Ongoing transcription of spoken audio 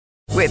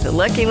With the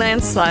Lucky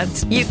Land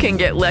Slots, you can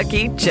get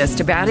lucky just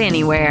about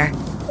anywhere.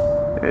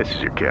 This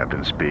is your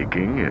captain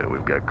speaking.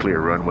 We've got clear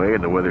runway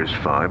and the weather's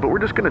fine, but we're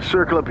just going to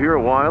circle up here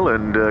a while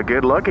and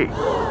get lucky.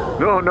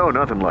 No,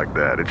 nothing like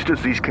that. It's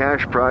just these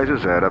cash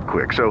prizes add up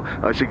quick. So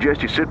I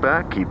suggest you sit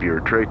back, keep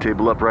your tray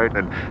table upright,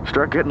 and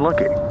start getting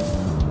lucky.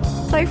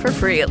 Play for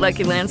free at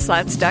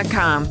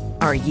LuckyLandSlots.com.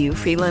 Are you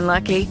feeling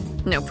lucky?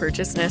 No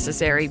purchase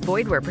necessary.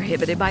 Void where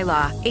prohibited by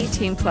law.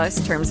 18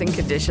 plus terms and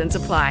conditions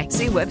apply.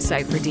 See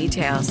website for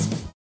details.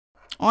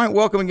 All right,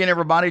 welcome again,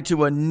 everybody,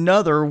 to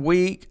another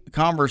week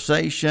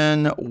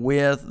conversation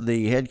with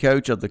the head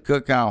coach of the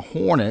Cook High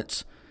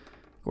Hornets.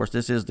 Of course,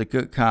 this is the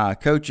Cook High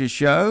Coaches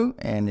Show,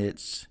 and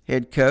it's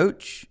head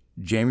coach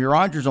Jamie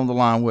Rogers on the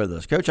line with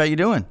us. Coach, how you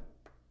doing?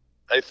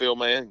 Hey, Phil,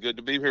 man. Good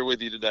to be here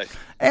with you today.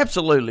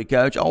 Absolutely,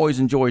 Coach. Always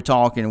enjoy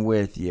talking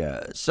with you.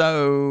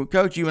 So,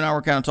 Coach, you and I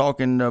were kind of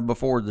talking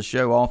before the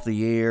show off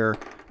the air.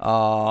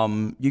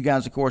 You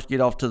guys, of course, get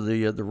off to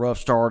the rough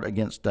start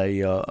against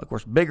of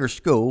course, bigger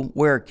school,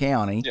 Ware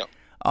County. Yep.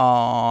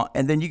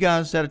 And then you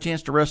guys had a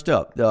chance to rest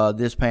up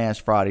this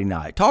past Friday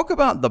night. Talk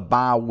about the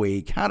bye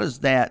week. How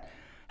does that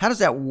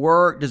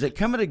work? Does it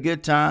come at a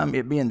good time,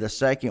 it being the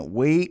second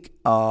week?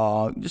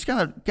 Just kind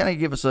of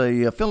give us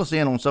fill us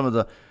in on some of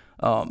the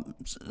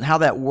how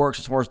that works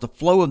as far as the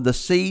flow of the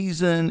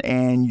season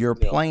and your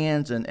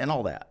plans and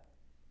all that.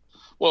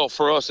 Well,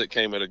 for us, it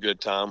came at a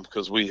good time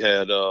because we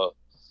had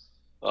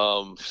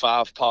 5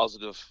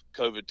 positive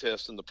COVID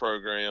tests in the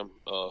program,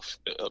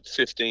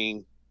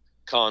 15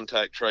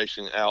 contact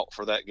tracing out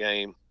for that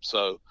game.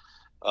 So,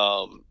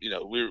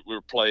 we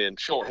were playing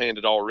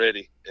shorthanded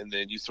already, and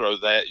then you throw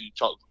that, you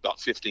talk about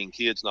 15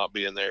 kids not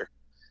being there,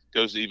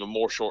 goes to even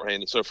more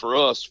shorthanded. So for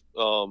us,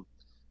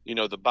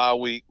 the bye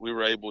week, we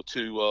were able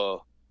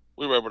to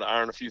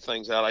iron a few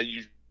things out. I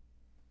usually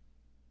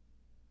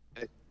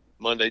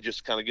Monday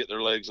just kind of get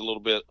their legs a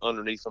little bit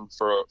underneath them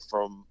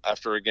from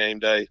after a game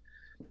day,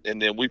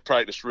 and then we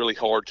practiced really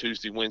hard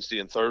Tuesday, Wednesday,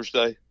 and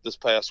Thursday this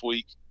past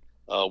week.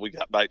 We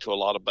got back to a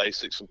lot of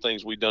basics, some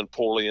things we'd done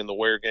poorly in the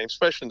Ware game,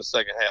 especially in the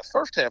second half.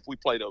 First half we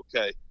played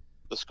okay.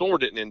 The score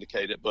didn't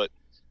indicate it, but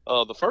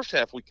the first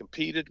half we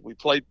competed. We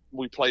played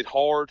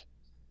hard.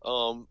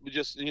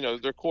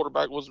 Their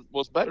quarterback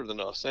was better than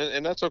us,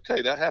 and that's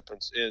okay. That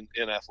happens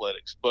in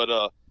athletics. But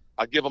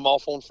I give them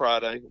off on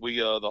Friday. We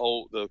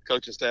the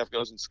coaching staff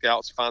goes and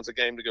scouts, finds a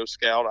game to go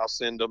scout. I'll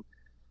send them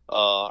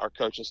our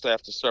coaching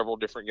staff to several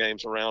different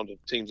games around the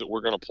teams that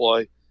we're going to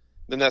play.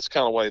 Then that's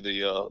kind of the way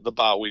the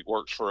bye week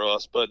works for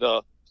us. But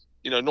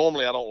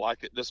normally I don't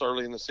like it this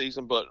early in the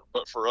season, but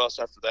for us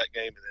after that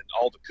game and then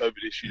all the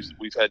COVID issues that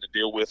we've had to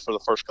deal with for the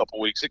first couple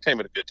of weeks, it came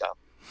at a good time.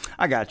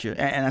 I got you,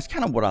 and that's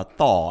kind of what I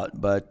thought,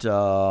 but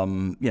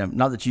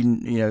not that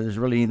there's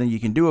really anything you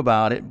can do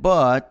about it,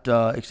 but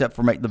except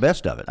for make the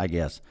best of it, I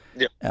guess.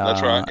 Yeah,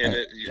 that's right,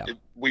 and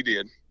we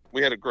did.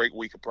 We had a great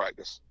week of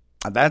practice.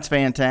 That's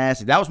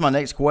fantastic. That was my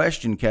next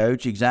question,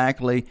 Coach.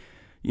 Exactly.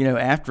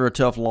 After a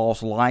tough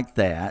loss like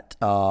that,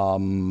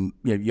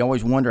 you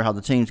always wonder how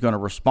the team's going to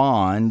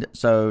respond.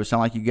 So it sounds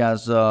like you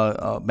guys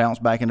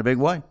bounced back in a big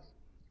way.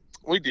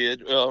 We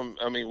did.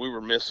 We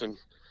were missing.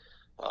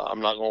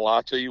 I'm not going to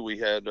lie to you. We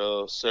had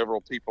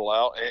several people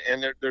out,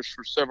 and there's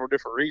for several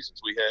different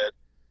reasons.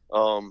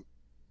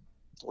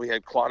 We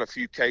had quite a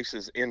few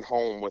cases in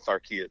home with our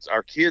kids.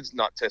 Our kids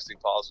not testing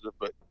positive,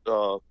 but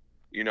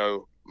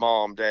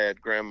mom, dad,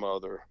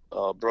 grandmother,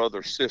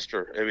 brother,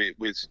 sister.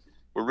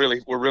 We're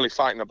really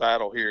fighting a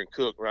battle here in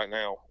Cook right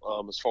now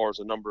as far as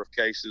the number of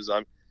cases.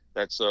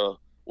 That's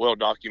well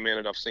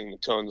documented. I've seen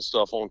tons of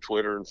stuff on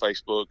Twitter and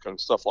Facebook and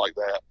stuff like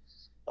that.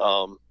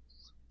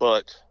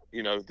 But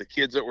the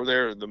kids that were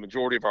there, the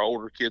majority of our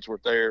older kids were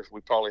there.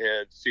 We probably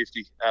had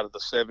 50 out of the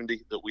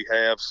 70 that we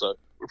have. So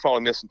we're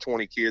probably missing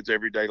 20 kids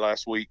every day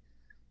last week.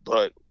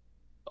 But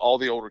all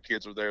the older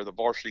kids were there. The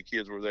varsity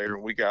kids were there,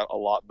 and we got a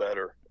lot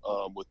better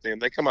with them.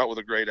 They come out with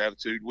a great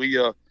attitude.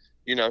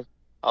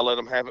 I let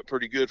them have it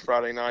pretty good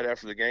Friday night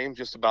after the game,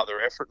 just about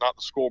their effort, not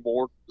the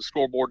scoreboard. The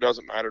scoreboard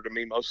doesn't matter to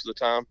me most of the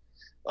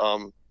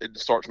time. It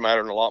starts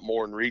mattering a lot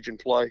more in region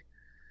play.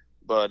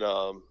 But,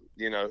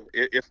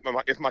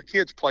 if my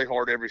kids play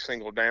hard every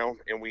single down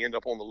and we end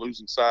up on the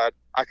losing side,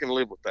 I can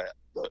live with that.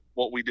 But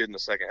what we did in the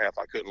second half,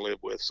 I couldn't live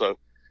with. So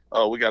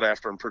we got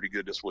after them pretty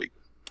good this week.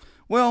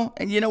 Well,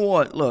 and you know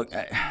what? Look,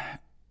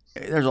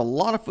 there's a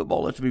lot of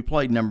football that's to be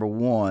played, number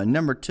one.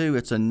 Number two,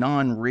 it's a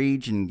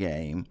non-region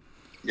game.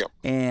 Yep.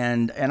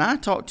 And I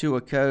talked to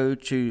a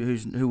coach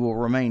who will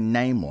remain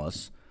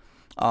nameless,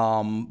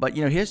 but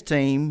his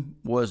team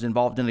was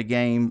involved in a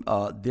game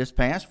this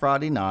past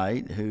Friday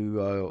night.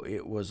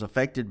 It was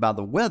affected by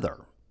the weather,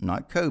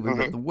 not COVID,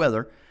 but the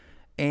weather.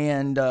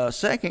 And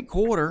second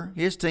quarter,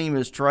 his team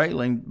is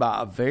trailing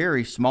by a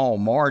very small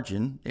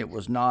margin. It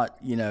was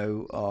not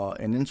an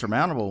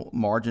insurmountable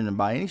margin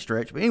by any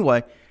stretch. But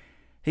anyway,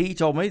 he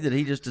told me that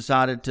he just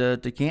decided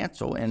to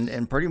cancel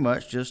and pretty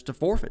much just to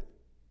forfeit.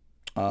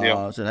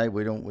 Said, hey,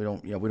 we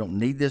don't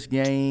need this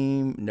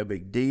game. No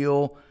big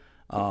deal.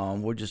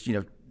 We'll just,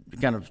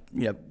 kind of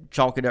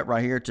chalk it up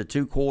right here to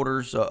 2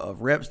 quarters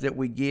of reps that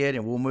we get,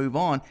 and we'll move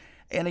on.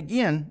 And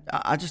again,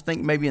 I just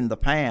think maybe in the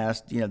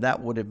past,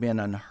 that would have been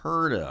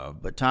unheard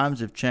of. But times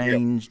have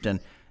changed, and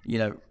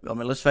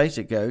let's face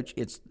it, Coach.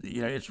 It's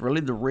it's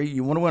really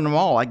you want to win them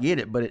all. I get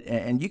it, but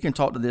and you can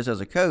talk to this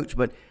as a coach,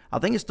 but I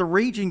think it's the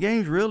region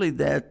games really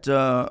that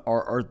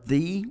are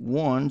the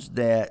ones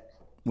that,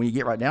 when you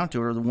get right down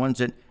to it, are the ones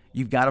that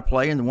you've got to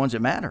play and the ones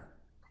that matter.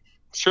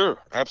 Sure,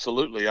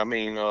 absolutely. I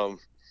mean,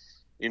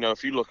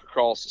 if you look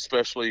across,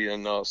 especially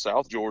in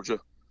South Georgia,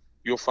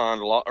 you'll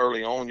find a lot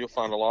early on. You'll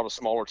find a lot of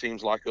smaller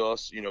teams like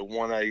us,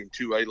 1A and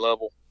 2A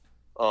level,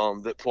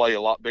 that play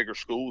a lot bigger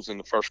schools in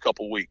the first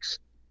couple weeks.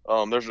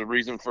 There's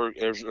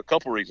a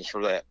couple reasons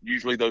for that.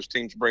 Usually those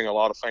teams bring a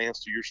lot of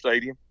fans to your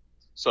stadium.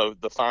 So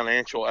the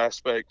financial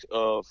aspect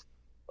of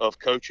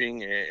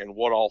coaching and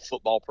what all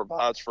football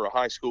provides for a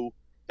high school,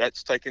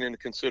 that's taken into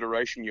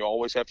consideration. You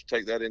always have to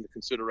take that into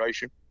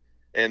consideration.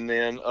 And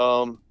then,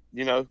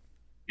 you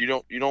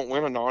don't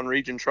win a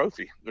non-region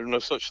trophy. There's no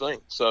such thing.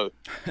 So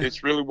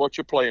it's really what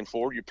you're playing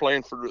for. You're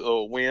playing for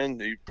a win.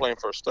 You're playing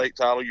for a state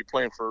title. You're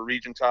playing for a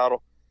region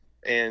title.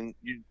 And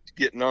you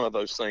get none of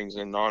those things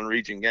in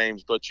non-region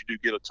games, but you do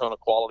get a ton of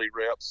quality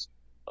reps,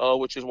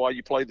 which is why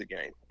you play the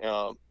game.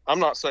 I'm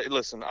not saying,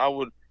 listen,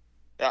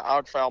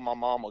 I'd foul my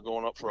mama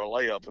going up for a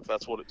layup if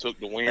that's what it took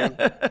to win.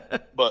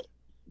 But,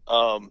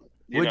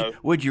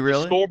 would you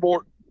really?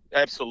 Scoreboard,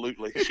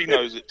 absolutely. She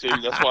knows it too.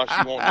 That's why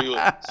she won't do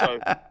it. So,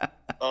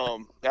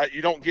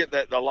 you don't get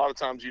that. A lot of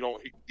times you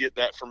don't get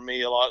that from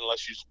me a lot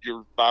unless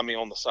you're by me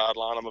on the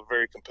sideline. I'm a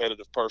very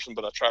competitive person,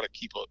 but I try to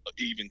keep an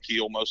even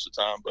keel most of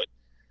the time. But,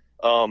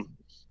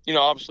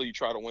 obviously you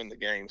try to win the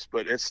games,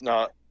 but it's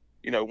not,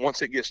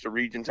 once it gets to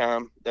region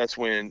time, that's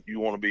when you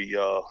want to be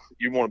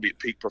at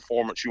peak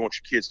performance. You want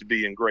your kids to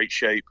be in great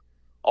shape,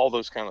 all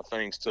those kind of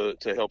things to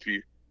help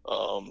you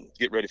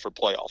get ready for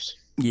playoffs.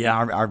 Yeah,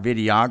 our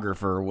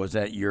videographer was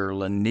at your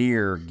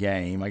Lanier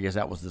game. I guess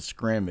that was the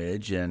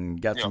scrimmage,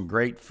 and got some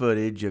great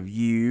footage of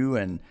you,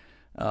 and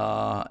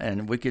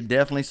we could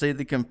definitely see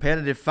the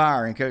competitive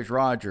fire in Coach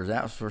Rogers.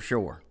 That's for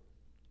sure.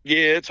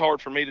 Yeah, it's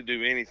hard for me to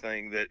do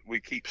anything that we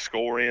keep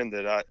scoring.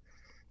 That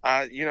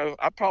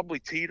I probably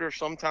teeter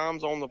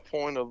sometimes on the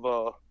point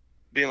of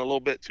being a little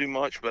bit too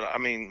much. But I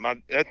mean, my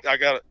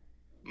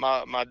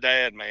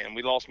dad, man,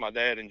 we lost my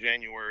dad in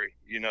January,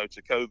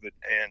 to COVID,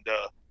 and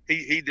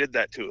he did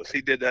that to us.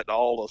 He did that to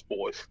all us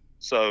boys.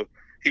 So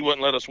he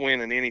wouldn't let us win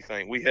in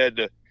anything. We had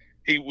to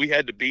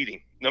beat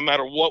him no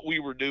matter what we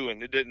were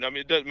doing. It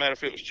doesn't matter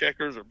if it was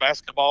checkers or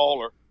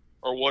basketball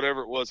or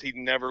whatever it was. He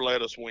never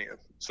let us win.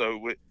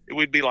 So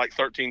we'd be like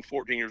 13,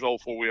 14 years old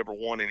before we ever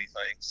won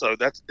anything. So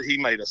he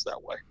made us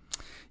that way.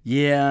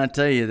 Yeah, I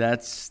tell you,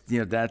 that's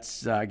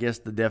I guess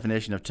the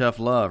definition of tough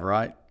love,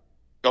 right?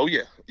 Oh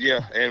yeah.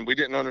 And we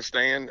didn't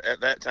understand at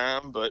that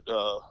time, but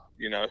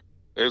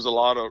there's a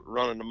lot of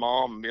running to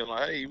mom and being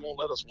like, "Hey, you won't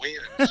let us win."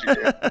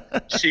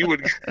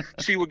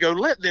 She would go,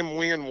 "Let them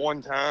win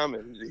one time,"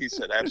 and he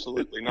said,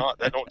 "Absolutely not.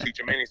 That don't teach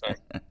them anything."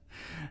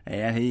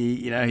 And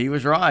he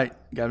was right.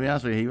 Got to be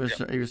honest with you,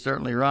 he was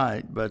certainly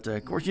right. But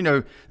of course,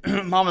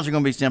 mamas are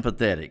going to be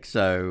sympathetic.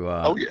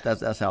 So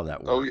that's how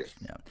that works. Oh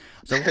yeah.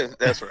 So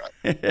that's right.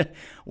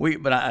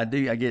 But I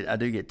do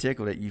get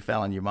tickled at you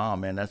fouling your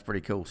mom, man. That's a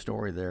pretty cool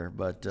story there.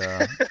 But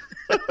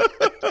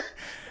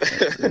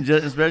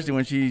especially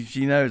when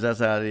she knows that's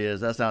how it is.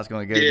 That's how it's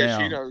going to go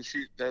down. Yeah,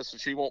 she knows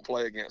she won't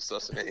play against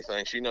us in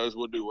anything. She knows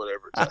we'll do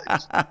whatever it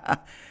takes.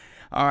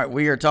 All right,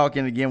 we are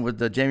talking again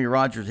with Jamie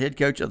Rogers, head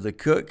coach of the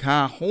Cook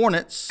High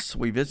Hornets.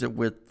 We visit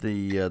with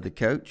the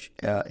coach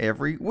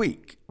every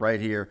week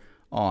right here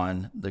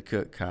on the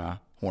Cook High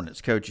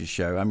Hornets Coaches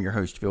Show. I'm your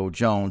host, Phil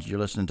Jones. You're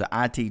listening to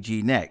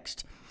ITG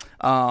Next.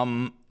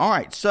 All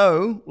right,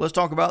 so let's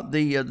talk about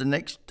the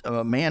next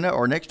man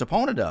or next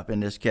opponent up in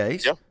this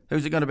case. Yep.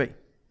 Who's it going to be?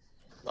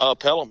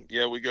 Pelham.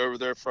 Yeah, we go over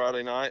there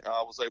Friday night.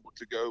 I was able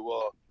to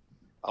go.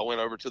 I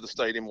went over to the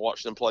stadium,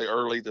 watched them play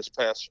early this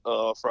past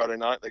Friday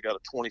night. They got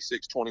a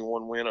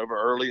 26-21 win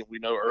over Early. We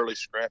know Early's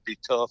scrappy,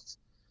 tough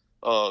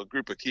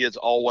group of kids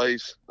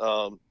always.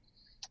 So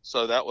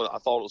I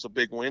thought it was a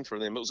big win for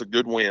them. It was a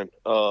good win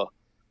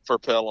for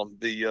Pelham.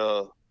 They've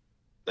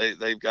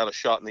got a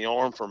shot in the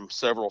arm from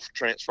several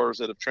transfers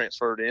that have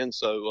transferred in.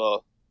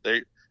 So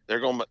they're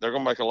gonna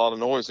make a lot of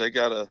noise. They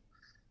got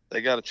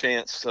a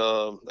chance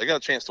to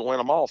win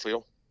them all,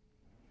 Phil.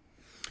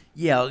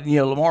 Yeah,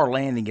 Lamar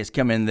Landing has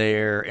come in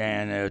there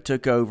and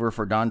took over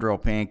for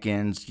Dondrell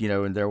Pinkins,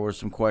 and there was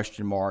some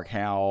question mark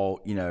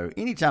how,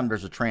 anytime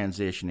there's a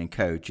transition in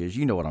coaches,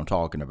 you know what I'm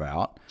talking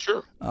about.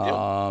 Sure.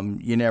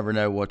 You never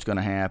know what's going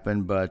to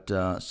happen, but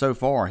so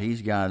far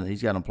he's got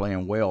them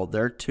playing well.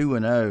 They're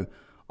 2-0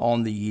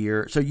 on the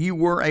year. So you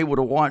were able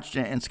to watch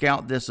and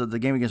scout the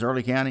game against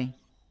Early County?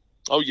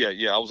 Oh,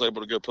 yeah. I was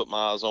able to go put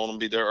my eyes on them,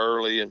 be there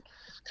early, and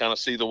kind of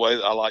see the way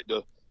that I like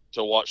to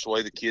watch the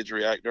way the kids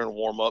react during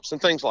warm-ups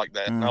and things like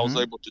that. Mm-hmm. And I was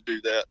able to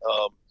do that.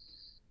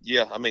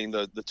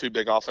 The two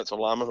big offensive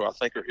linemen who I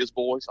think are his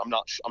boys. I'm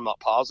not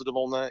positive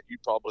on that. You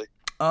probably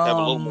have a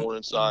little more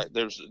insight.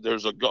 There's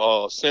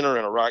a center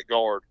and a right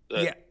guard.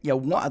 Yeah.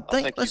 I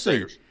think let's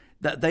see.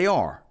 That they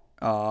are.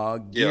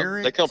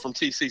 Garrett. They come from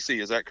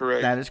TCC. Is that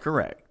correct? That is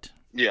correct.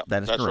 Yeah,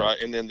 that's correct.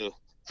 right. And then the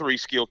 3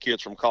 skilled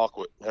kids from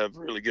Colquitt have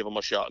really given them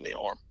a shot in the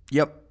arm.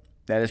 Yep,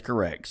 that is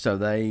correct. So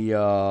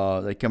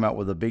they come out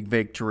with a big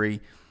victory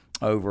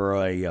over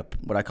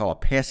what I call a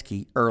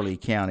pesky Early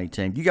County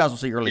team. You guys will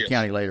see Early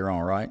County later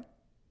on, right?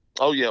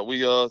 Oh yeah,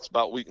 we it's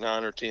about week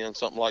 9 or 10,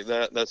 something like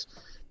that. That's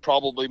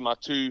probably my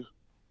 2.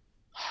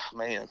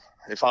 Man,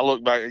 if I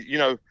look back,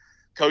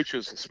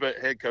 coaches,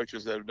 head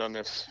coaches that have done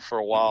this for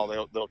a while,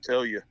 they'll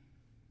tell you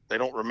they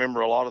don't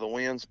remember a lot of the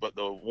wins, but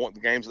the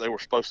games that they were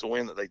supposed to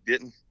win that they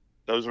didn't,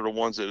 those are the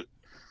ones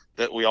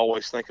that we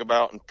always think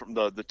about. And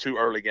the 2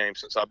 early games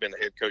since I've been the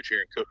head coach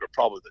here in Cook are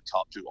probably the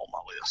top 2 on my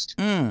list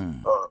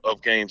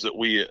of games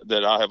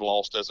that I have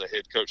lost as a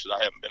head coach that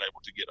I haven't been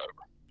able to get over.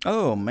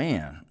 Oh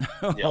man!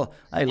 Yeah.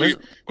 Hey, we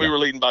were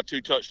leading by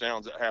 2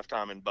 touchdowns at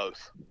halftime in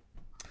both.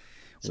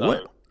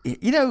 So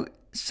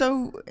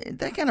So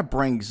that kind of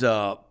brings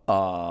up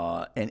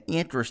an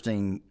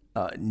interesting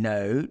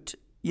note.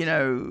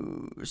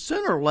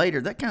 Sooner or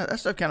later, that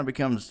stuff kind of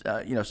becomes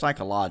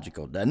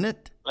psychological, doesn't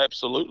it?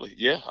 Absolutely,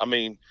 yeah. I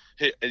mean,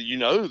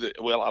 that.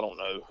 Well, I don't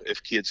know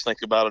if kids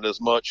think about it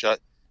as much.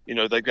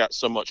 They've got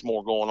so much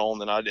more going on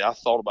than I did. I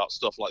thought about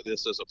stuff like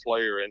this as a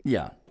player,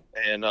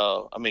 and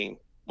I mean,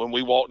 when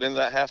we walked into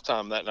that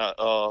halftime that night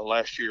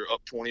last year,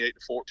 up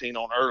 28-14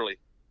 on early,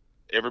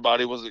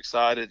 everybody was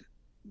excited.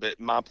 But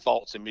my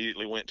thoughts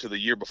immediately went to the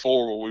year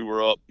before where we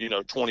were up,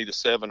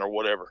 20-7 or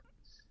whatever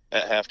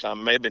at halftime.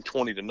 It may have been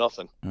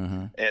 20-0,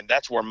 and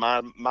that's where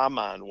my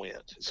mind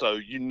went. So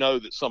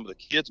that some of the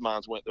kids'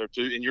 minds went there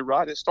too. And you're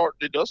right, it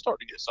does start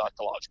to get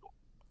psychological.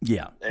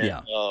 Yeah,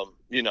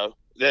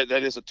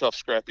 that is a tough,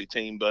 scrappy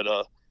team. But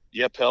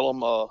Pelham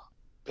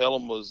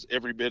was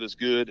every bit as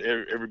good,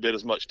 every bit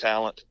as much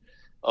talent,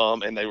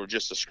 and they were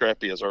just as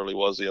scrappy as Early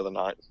was the other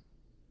night.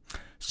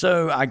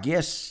 So I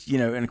guess,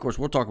 and of course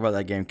we'll talk about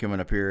that game coming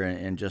up here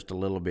in just a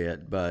little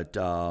bit, but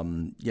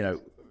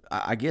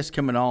I guess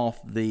coming off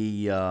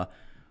the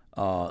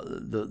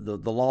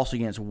loss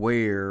against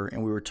Ware,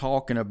 and we were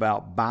talking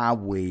about bye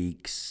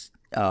weeks.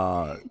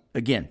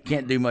 Again,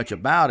 can't do much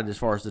about it as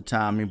far as the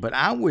timing, but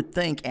I would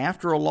think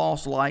after a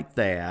loss like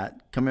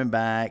that, coming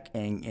back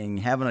and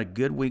having a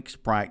good week's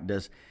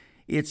practice,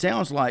 it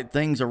sounds like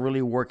things are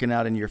really working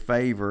out in your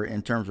favor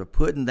in terms of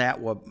putting that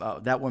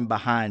one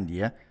behind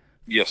you.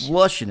 Yes.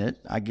 Flushing it,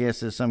 I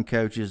guess, as some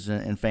coaches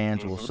and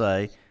fans will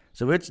say.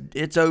 So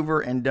it's over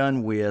and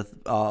done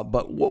with.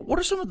 But what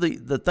are some of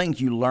the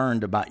things you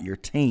learned about your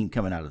team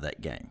coming out of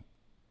that game?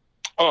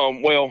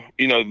 Well,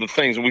 the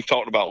things we've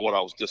talked about, what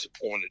I was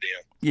disappointed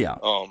in. Yeah.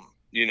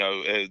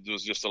 It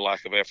was just a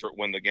lack of effort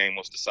when the game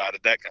was decided,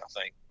 that kind of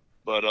thing.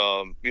 But,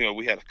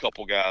 we had a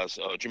couple guys,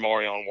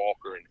 Jamarion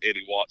Walker and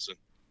Eddie Watson,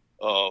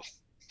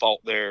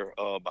 fought their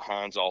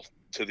behinds off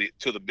to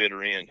the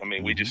bitter end. I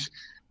mean, we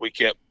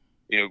kept,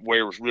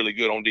 Ware was really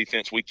good on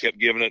defense. We kept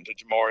giving it to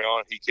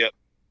Jamarion. He kept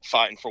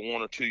fighting for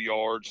 1 or 2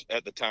 yards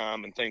at the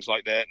time and things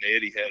like that. And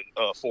Eddie had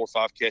 4 or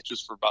 5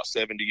 catches for about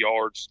 70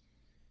 yards,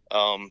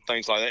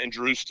 things like that. And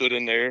Drew stood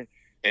in there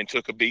and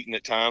took a beating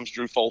at times.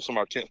 Drew Folsom,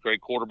 our 10th grade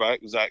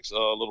quarterback, Zach's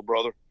little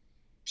brother.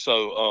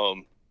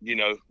 So,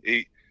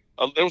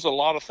 there was a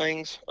lot of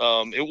things.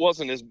 It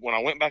wasn't when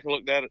I went back and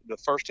looked at it, the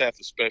first half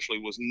especially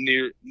was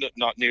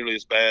not nearly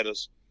as bad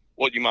as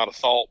what you might have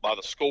thought by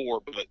the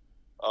score. But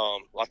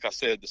like I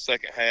said, the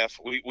second half,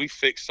 we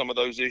fixed some of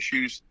those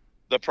issues.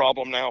 The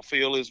problem now,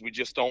 Phil, is we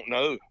just don't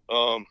know.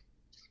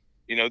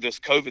 This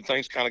COVID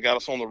thing's kind of got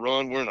us on the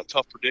run. We're in a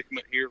tough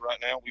predicament here right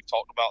now. We've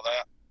talked about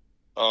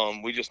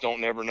that. We just don't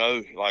never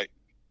know.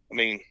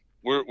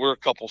 We're a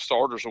couple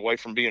starters away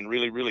from being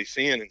really, really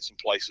thin in some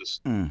places.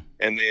 And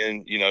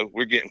then,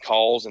 we're getting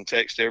calls and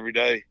texts every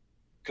day.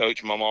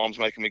 Coach, my mom's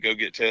making me go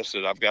get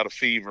tested. I've got a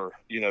fever,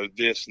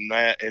 this and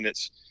that. And it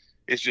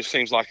just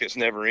seems like it's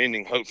never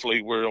ending.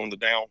 Hopefully we're on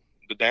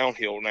the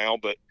downhill now,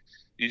 but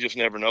you just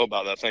never know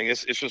about that thing.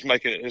 It's just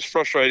it's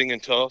frustrating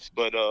and tough,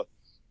 but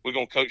we're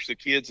going to coach the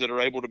kids that are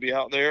able to be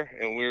out there,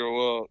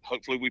 and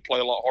hopefully we play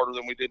a lot harder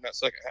than we did in that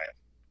second half.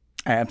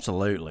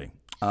 Absolutely.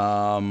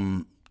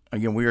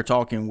 Again, we are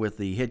talking with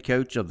the head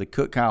coach of the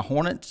Cook High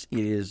Hornets. It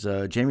is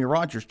Jamie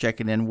Rogers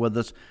checking in with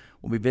us.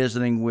 We'll be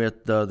visiting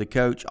with the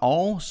coach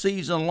all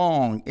season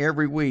long,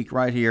 every week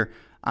right here,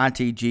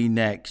 ITG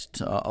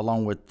Next,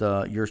 along with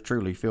yours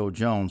truly, Phil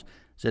Jones,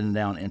 sitting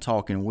down and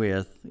talking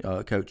with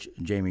Coach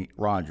Jamie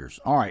Rogers.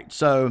 All right,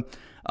 so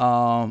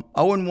 0-1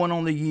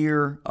 on the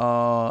year.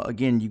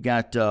 Again, you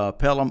got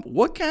Pelham.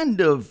 What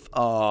kind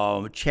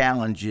of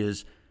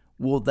challenges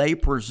will they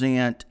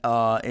present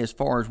as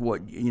far as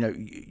what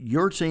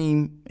your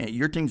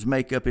team's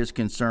makeup is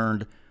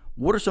concerned?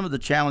 What are some of the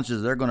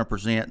challenges they're going to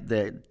present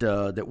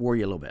that worry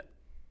you a little bit?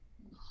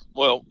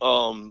 Well,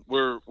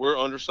 we're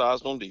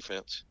undersized on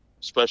defense,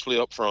 especially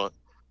up front.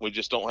 We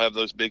just don't have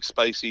those big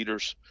space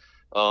eaters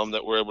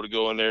that we're able to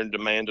go in there and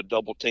demand a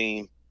double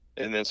team,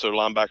 and then so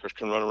linebackers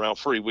can run around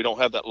free. We don't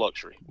have that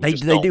luxury. They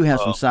do have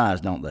some size,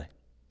 don't they?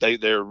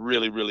 they're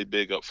really, really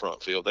big up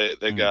front, Phil.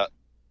 They got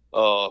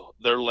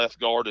their left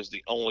guard is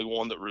the only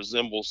one that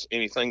resembles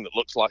anything that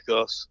looks like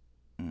us.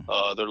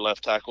 Their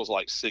left tackle's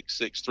like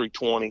 6'6",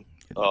 320.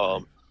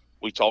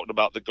 We talked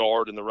about the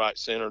guard in the right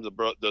center.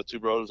 The two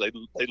brothers,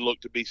 they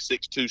look to be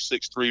 6'2",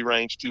 6'3"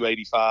 range,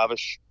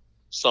 285-ish,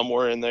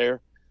 somewhere in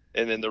there.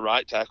 And then the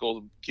right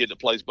tackle, kid that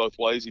plays both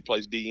ways, he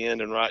plays D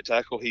end and right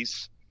tackle. He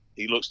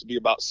looks to be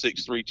about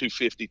 6'3",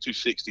 250,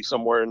 260,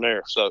 somewhere in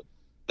there. So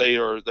they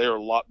are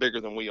a lot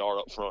bigger than we are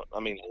up front. I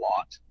mean, a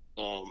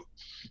lot.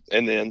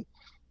 And then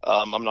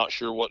I'm not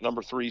sure what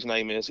number 3's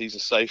name is. He's a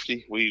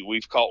safety.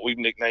 We've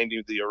nicknamed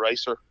him the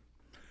Eraser,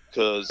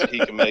 because he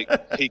can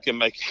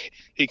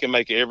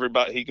make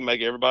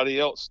everybody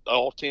else.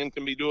 All 10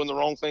 can be doing the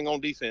wrong thing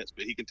on defense,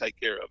 but he can take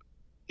care of it.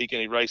 He can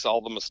erase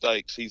all the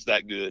mistakes. He's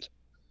that good.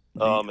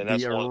 And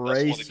that's one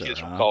of the kids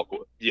from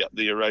Colquitt. Yeah,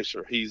 the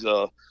Eraser.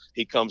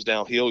 He comes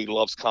downhill. He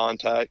loves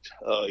contact.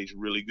 He's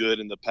really good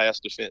in the pass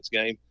defense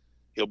game.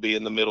 He'll be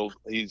in the middle.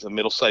 He's a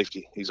middle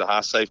safety. He's a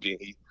high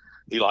safety.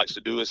 He likes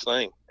to do his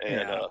thing,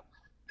 and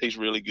he's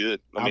really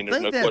good. I mean,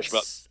 there's no question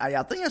about.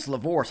 I think that's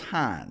LaVorce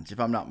Hines, if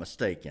I'm not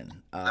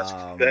mistaken.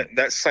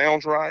 That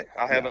sounds right.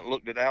 I haven't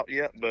looked it out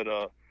yet,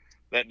 but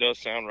that does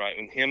sound right.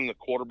 And him, the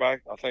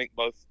quarterback, I think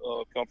both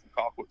come from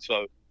Colquitt.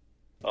 So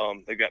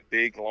they got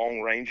big,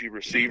 long, rangy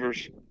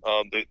receivers.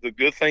 The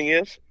good thing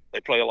is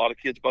they play a lot of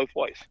kids both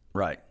ways.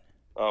 Right.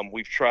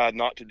 We've tried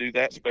not to do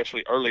that,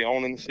 especially early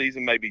on in the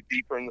season. Maybe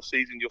deeper in the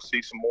season, you'll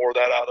see some more of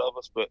that out of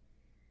us. But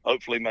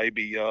hopefully,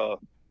 maybe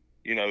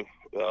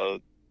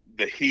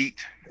the heat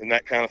and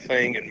that kind of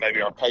thing, and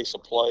maybe our pace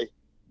of play,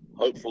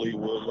 hopefully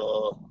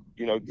will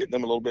get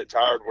them a little bit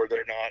tired where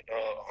they're not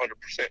 100%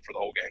 for the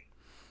whole game.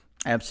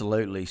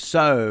 Absolutely.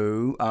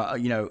 So,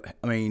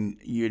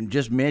 you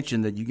just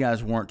mentioned that you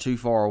guys weren't too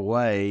far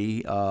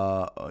away,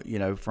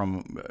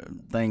 from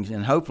things,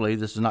 and hopefully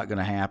this is not going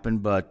to happen,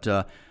 but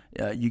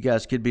you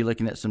guys could be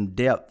looking at some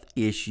depth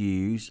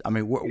issues. I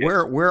mean,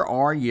 where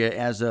are you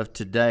as of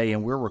today?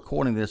 And we're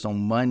recording this on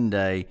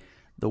Monday,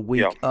 the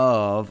week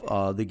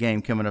of the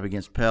game coming up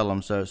against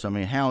Pelham. So, I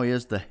mean, how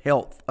is the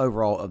health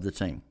overall of the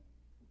team?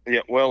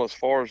 Yeah, well, as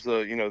far as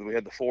we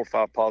had the 4 or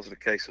 5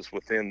 positive cases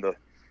within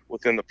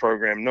the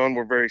program. None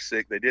were very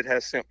sick. They did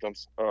have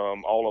symptoms.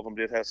 All of them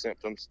did have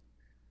symptoms.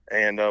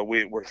 And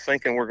we're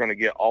thinking we're going to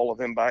get all of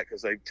them back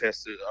because they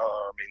tested,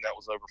 that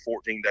was over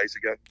 14 days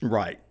ago.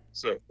 Right.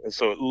 So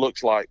it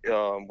looks like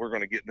we're going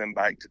to get them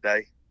back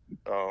today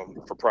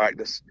for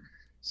practice.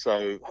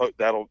 So hope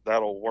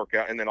that'll work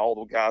out. And then all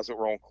the guys that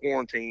were on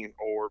quarantine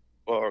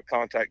or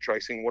contact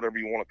tracing, whatever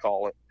you want to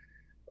call it,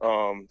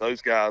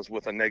 those guys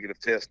with a negative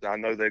test, I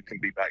know they can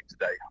be back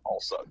today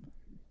also.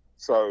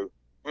 So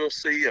we'll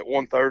see at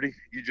 1:30.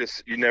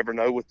 You never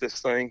know with this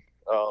thing.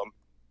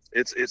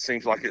 It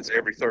seems like it's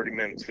every 30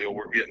 minutes, Phil.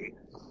 We're getting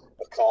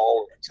a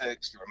call or a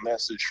text or a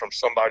message from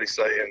somebody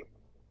saying,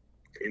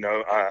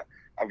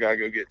 I've got to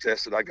go get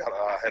tested. I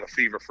had a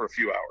fever for a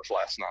few hours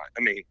last night.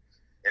 I mean,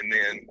 and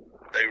then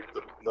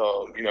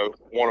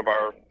one of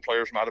our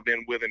players might have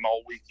been with him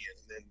all weekend,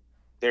 and then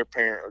their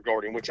parent or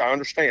guardian, which I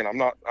understand. I'm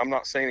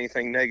not saying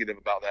anything negative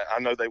about that. I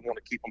know they want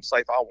to keep them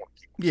safe. I want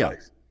to keep them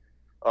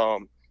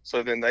safe.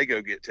 So then they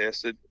go get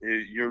tested.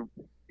 You're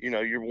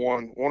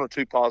one or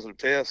two positive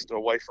tests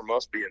away from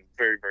us being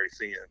very, very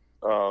thin.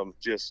 And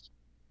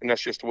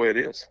that's just the way it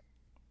is.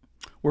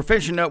 We're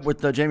finishing up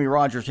with Jamie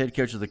Rogers, head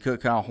coach of the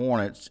Cook High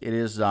Hornets. It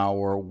is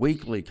our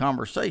weekly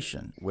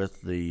conversation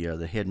with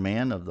the head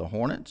man of the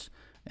Hornets,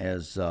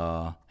 as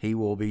he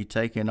will be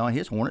taking on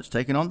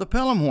the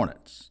Pelham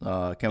Hornets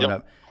coming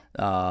up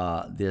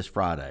this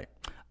Friday.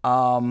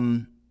 All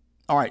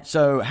right,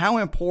 so how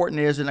important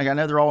is it? I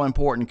know they're all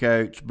important,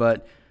 Coach,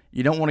 but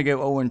you don't want to go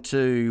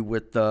 0-2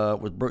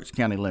 with Brooks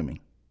County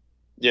looming.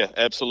 Yeah,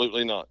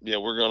 absolutely not. Yeah,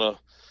 we're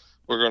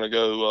gonna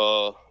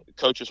go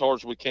coach as hard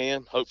as we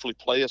can. Hopefully,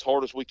 play as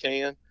hard as we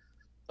can.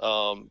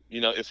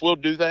 If we'll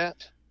do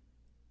that,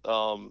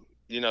 the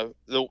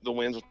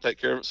wins will take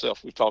care of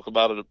itself. We've talked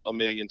about it a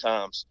million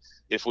times.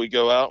 If we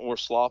go out and we're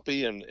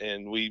sloppy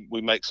and we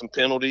make some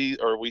penalties,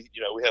 or we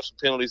have some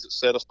penalties that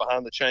set us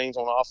behind the chains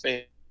on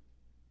offense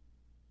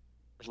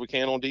as we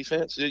can on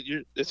defense,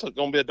 it's going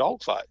to be a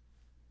dogfight.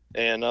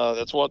 And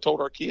that's what I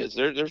told our kids.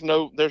 There's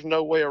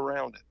no way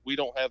around it. We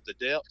don't have the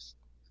depth,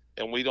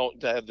 and we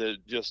don't have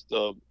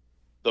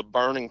the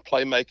burning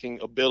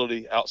playmaking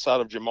ability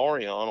outside of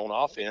Jamarion on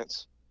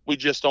offense. We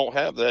just don't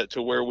have that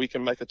to where we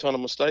can make a ton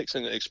of mistakes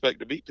and expect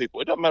to beat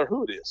people. It doesn't matter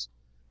who it is.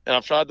 And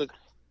I've tried to,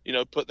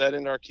 put that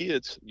in our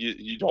kids.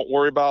 You don't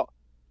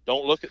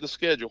don't look at the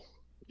schedule.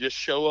 Just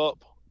show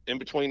up in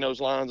between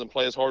those lines and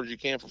play as hard as you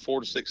can for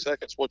 4 to 6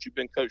 seconds, what you've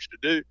been coached to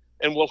do,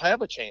 and we'll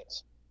have a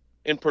chance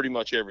in pretty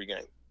much every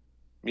game.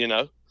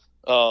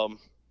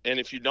 And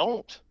if you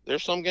don't,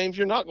 there's some games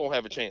you're not going to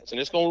have a chance, and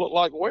it's going to look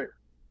like where.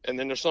 And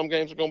then there's some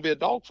games that are going to be a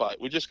dogfight.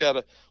 We got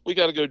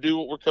to go do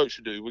what we're coached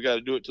to do. We got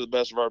to do it to the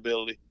best of our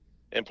ability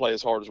and play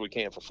as hard as we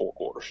can for 4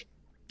 quarters.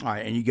 All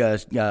right, and you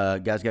guys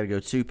got to go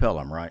to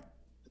Pelham, right?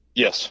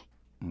 Yes.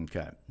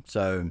 Okay.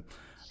 So,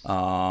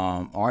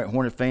 All right,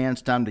 Hornet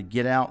fans, time to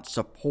get out,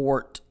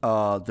 support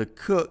the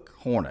Cook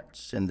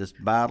Hornets in this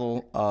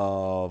battle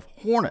of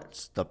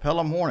Hornets. The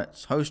Pelham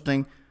Hornets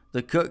hosting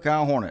the Cook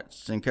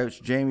Hornets and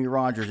Coach Jamie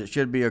Rogers. It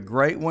should be a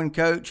great one,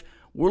 Coach.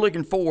 We're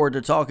looking forward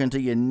to talking to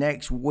you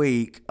next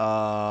week,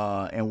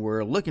 and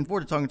we're looking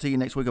forward to talking to you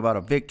next week about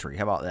a victory.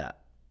 How about that?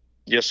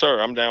 Yes, sir.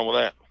 I'm down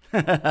with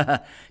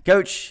that.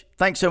 Coach,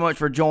 thanks so much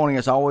for joining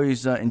us. I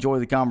always enjoy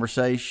the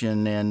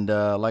conversation, and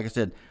like I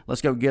said,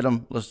 let's go get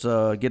them. Let's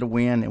get a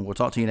win, and we'll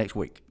talk to you next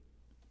week.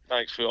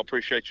 Thanks, Phil.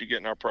 Appreciate you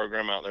getting our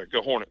program out there.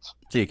 Go Hornets.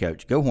 See you,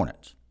 Coach. Go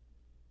Hornets.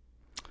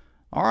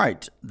 All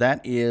right, that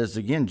is,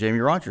 again, Jamie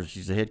Rogers.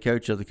 He's the head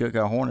coach of the Cook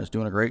Hornets,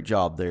 doing a great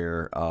job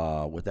there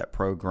with that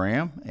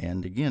program.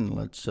 And, again,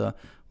 let's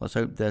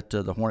hope that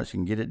the Hornets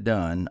can get it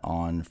done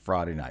on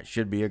Friday night.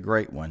 Should be a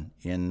great one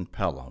in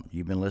Pelham.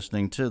 You've been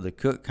listening to the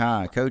Cook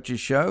High Coaches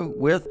Show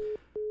with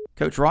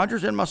Coach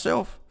Rogers and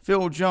myself,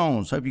 Phil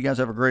Jones. Hope you guys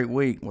have a great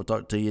week. We'll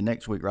talk to you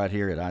next week right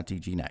here at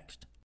ITG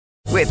Next.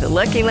 With the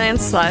Lucky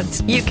Land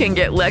Slots, you can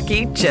get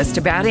lucky just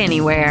about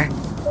anywhere.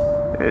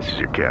 This is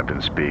your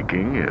captain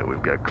speaking.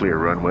 We've got clear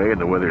runway and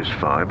the weather's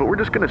fine, but we're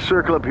just going to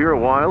circle up here a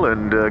while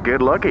and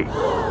get lucky.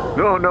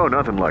 No,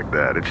 nothing like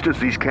that. It's just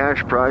these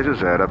cash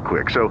prizes add up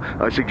quick. So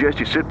I suggest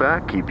you sit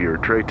back, keep your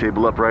tray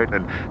table upright,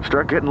 and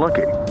start getting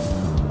lucky.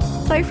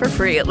 Play for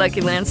free at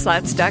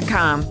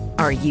LuckyLandSlots.com.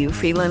 Are you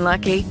feeling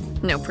lucky?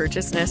 No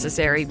purchase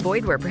necessary.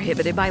 Void where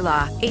prohibited by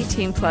law.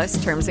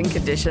 18+ terms and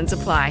conditions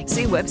apply.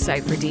 See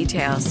website for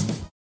details.